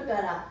が来るか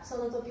ら、そ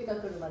の時が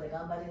来るまで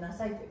頑張りな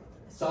さいということ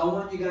です。 So I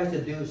want you guys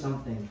to do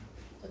something.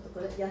 ちょっとこ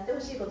れやってほ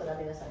しいことが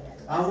皆さんにあ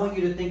り I ます。 want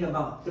you to think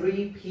about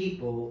 3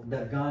 people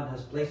that God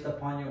has placed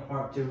upon your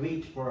heart to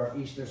reach for our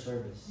Easter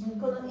service.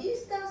 このイー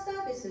スターサ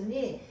ービス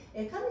に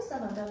神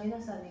様が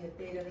皆さんに言っ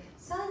ている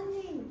3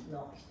人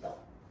の人、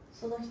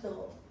その人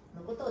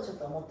のことをちょっ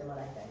と思っても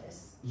らいたいで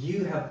す。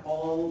 You have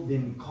all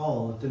been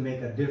called to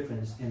make a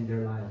difference in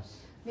their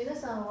lives. 皆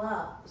さん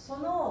はそ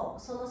の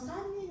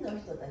3人の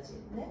人たち、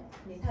ね、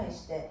に対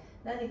して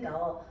何か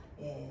を、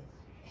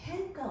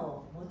変化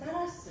をもた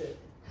らす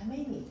ため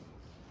に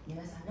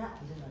皆さんが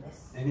いるので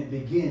す。 And it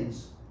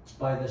begins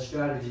by the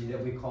strategy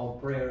that we call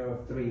prayer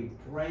of 3,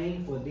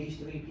 praying for these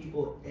 3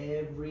 people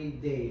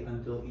every day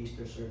until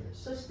Easter service.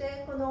 そし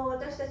てこの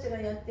私たちが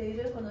やってい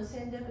るこの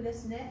戦略で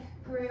すね、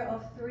Prayer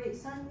of 3、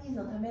3人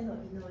のための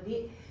祈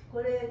り、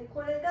これ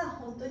が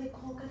本当に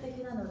効果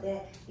的なの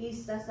で、イー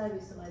スターサービ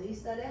スまで、イー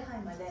スター礼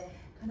拝まで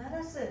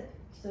必ず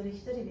一人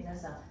一人皆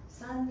さん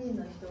3人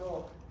の人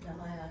を名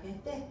前を挙げ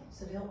て、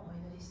それをお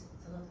祈りする、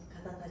その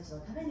方たちの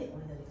ためにお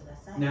祈りくだ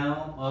さい。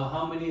 Now,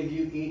 how many of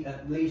you eat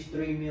at least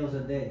 3 meals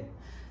a day?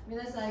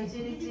 皆さん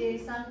1日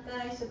3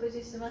回食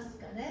事します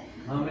かね。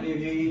 How many of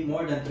you eat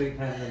more than 3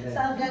 times a day?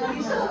 3回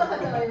以上の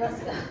方はいま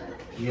すか。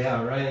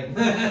 Yeah, right.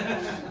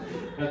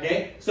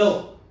 Okay?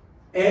 So,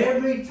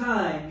 every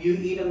time you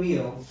eat a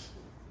meal,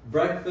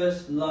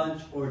 breakfast,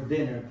 lunch, or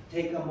dinner,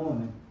 take a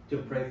moment to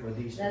pray for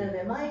these なの three.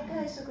 で毎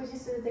回食事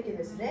するとき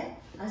ですね、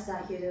朝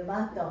昼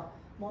晩と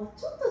もう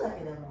ちょっとだ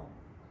けでも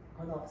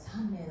この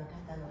3名の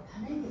方のた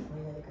めにお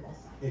祈りくだ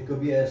さい。 It could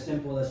be as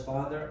simple as,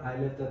 Father, I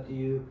lift up to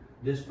you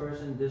this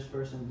person, this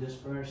person, this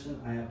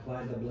person. I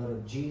apply the blood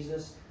of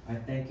Jesus. I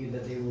thank you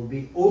that they will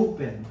be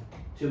open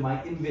to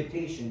my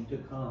invitation to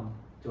come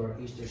to our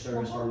Easter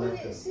もう service or 本当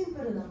life. にシン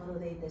プルなもの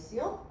でいいです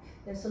よ。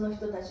でその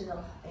人たちの、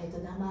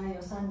名前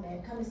を3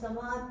名、神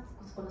様は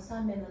この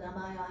3名の名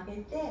前を挙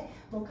げて、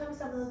もう神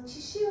様の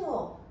血潮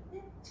を、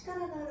ね、力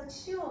のある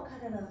血潮を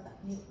彼らの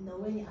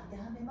上に当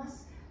てはめま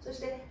す。そ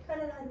して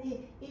彼ら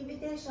にインビ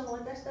テーションを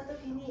渡したと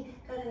きに、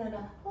彼ら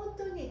が本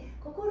当に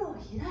心を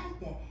開い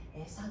て、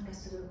参加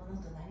するも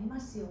のとなりま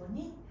すよう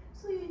に、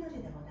そういう祈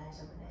りでも大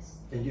丈夫で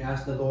す。 And you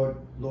ask the Lord,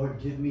 Lord,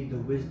 give me the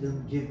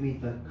wisdom, give me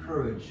the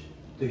courage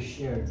to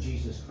share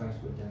Jesus Christ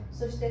with them.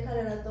 そして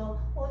彼らと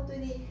本当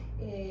に、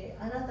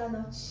あなた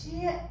の知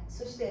恵、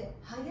そして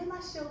励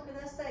ましをく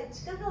ださい、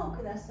力を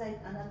ください、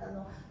あなた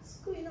の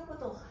救いのこ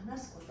とを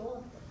話すこと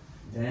を。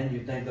 Then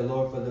you thank the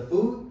Lord for the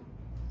food.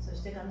 そ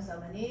して神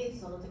様に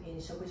その時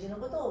に食事の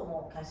ことを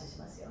もう感謝し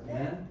ますよね。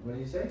 And what do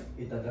you say?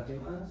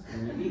 Itadakimasu.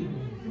 And you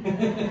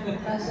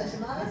eat. 感謝し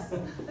ます。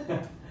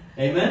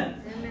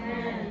 Amen?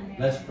 Amen.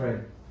 Let's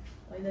pray.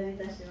 お祈りい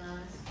たし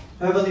ます。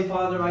 Heavenly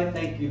Father, I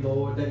thank you,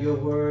 Lord, that your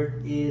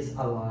word is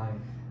alive.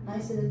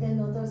 愛する天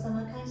のお父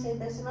様、感謝い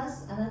たしま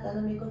す。あなた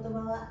の御言葉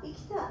は生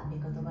きた御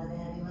言葉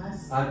でありま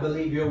す。 I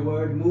believe your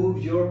word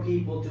moves your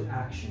people to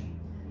action.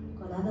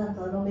 このあな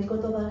たの御言葉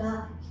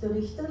が一人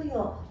一人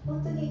を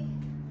本当に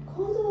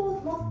行動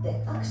を持っ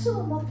て、アクショ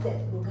ンを持っ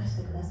て動かし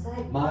てくださ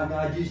い。 My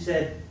God, you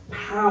said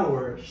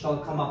power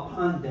shall come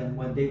upon them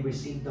when they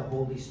receive the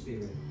Holy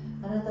Spirit.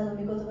 あなたの御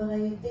言葉が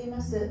言ってい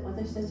ます。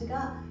私たち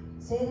が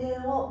聖霊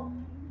を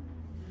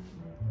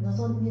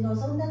望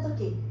んだと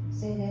き、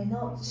聖霊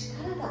の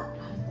力がある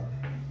と。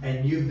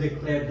 And you've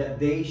declared that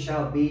they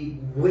shall be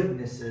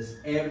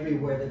witnesses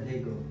everywhere that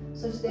they go.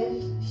 そして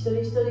一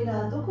人一人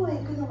がどこへ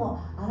行くのも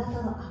あな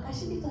たの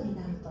証人に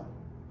なると。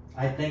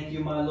 I thank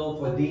you, my Lord,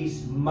 for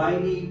these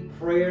mighty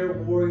prayer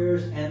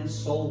warriors and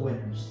soul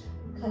winners.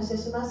 感謝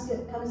します。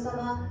神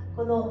様、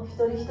この一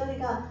人一人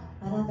が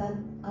あなた、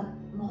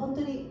もう本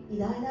当に偉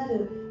大な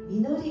る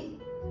祈り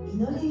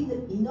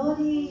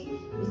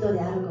人で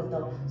あるこ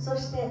と、そ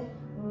して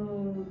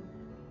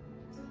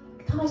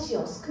魂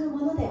を救う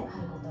ものである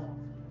こと。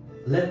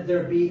 Let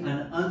there be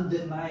an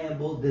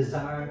undeniable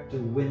desire to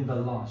win the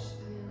lost.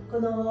 こ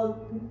の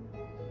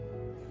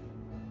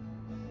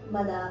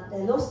まだ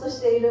ロスト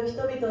している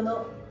人々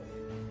の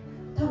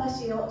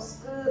魂を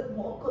救う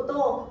こと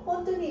を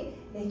本当に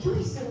拒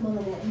否するも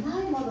ので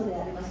ないもので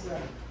ありますよう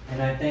に。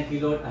 And I thank you,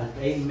 Lord, as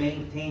they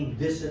maintain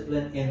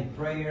discipline in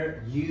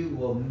prayer, you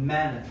will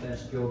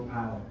manifest your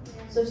power.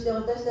 そして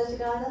私たち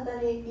があな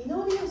たに祈り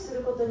をす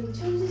ることに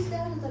忠実で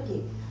あると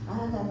き、あ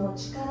なたの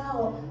力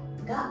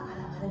が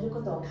現れる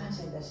ことを感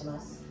謝いたしま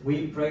す。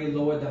 We pray,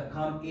 Lord, that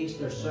come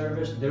Easter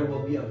service, there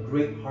will be a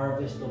great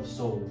harvest of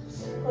souls.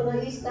 この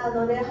イースター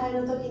の礼拝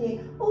の時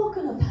に多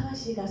くの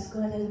魂が救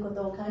われるこ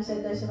とを感謝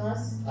いたしま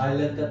す。 I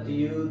lift up to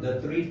you the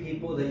three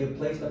people that you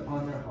placed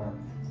upon their heart.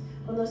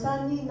 この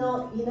3人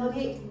の祈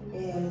り、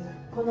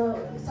この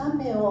3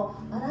名を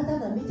あなた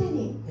の御手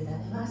に委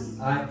ねま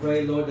す。 I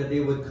pray, Lord, that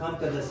they would come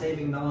to the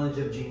saving knowledge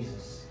of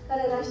Jesus.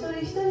 彼ら一人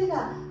一人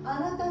があ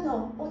なた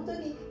の本当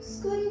に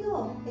救い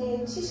の、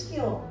知識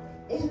を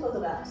得ること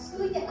が、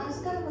救いに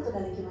預かることが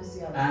できます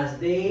ように。 As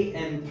they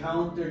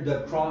encounter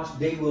the cross,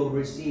 they will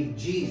receive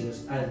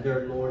Jesus as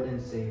their Lord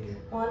and Savior.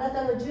 もうあな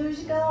たの十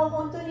字架を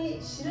本当に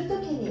知ると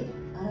きに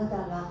あなた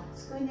が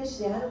救い主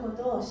であるこ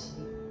とを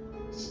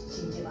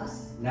信じま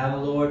す。 Now,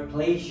 Lord,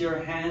 place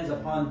your hands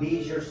upon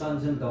these, your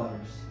sons and daughters.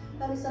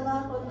 神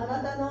様、あ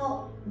なた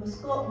の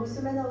息子、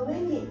娘の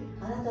上に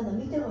あなたの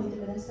見ておいて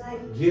ください。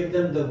 Give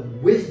them the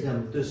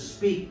wisdom to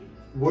speak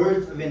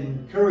words of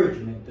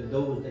encouragement to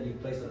those that you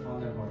place upon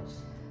their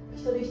hearts.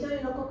 一人一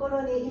人の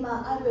心に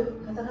今ある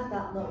方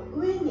々の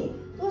上に、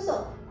どう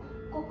ぞ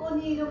ここ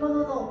にいる者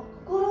の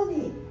心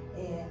に、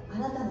あ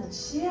なたの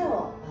知恵をお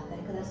与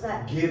えくださ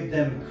い。 Give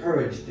them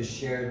courage to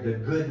share the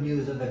good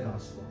news of the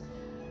gospel.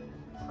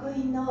 福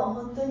音の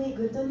本当に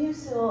グッドニュー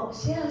スを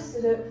シェア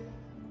する、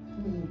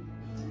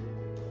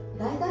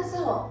大胆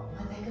さをお与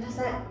えくだ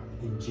さい。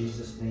 In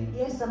Jesus' name.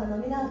 イエス様の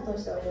皆を通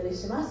してお祈り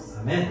します。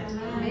 Amen.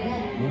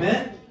 Amen.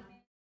 Amen.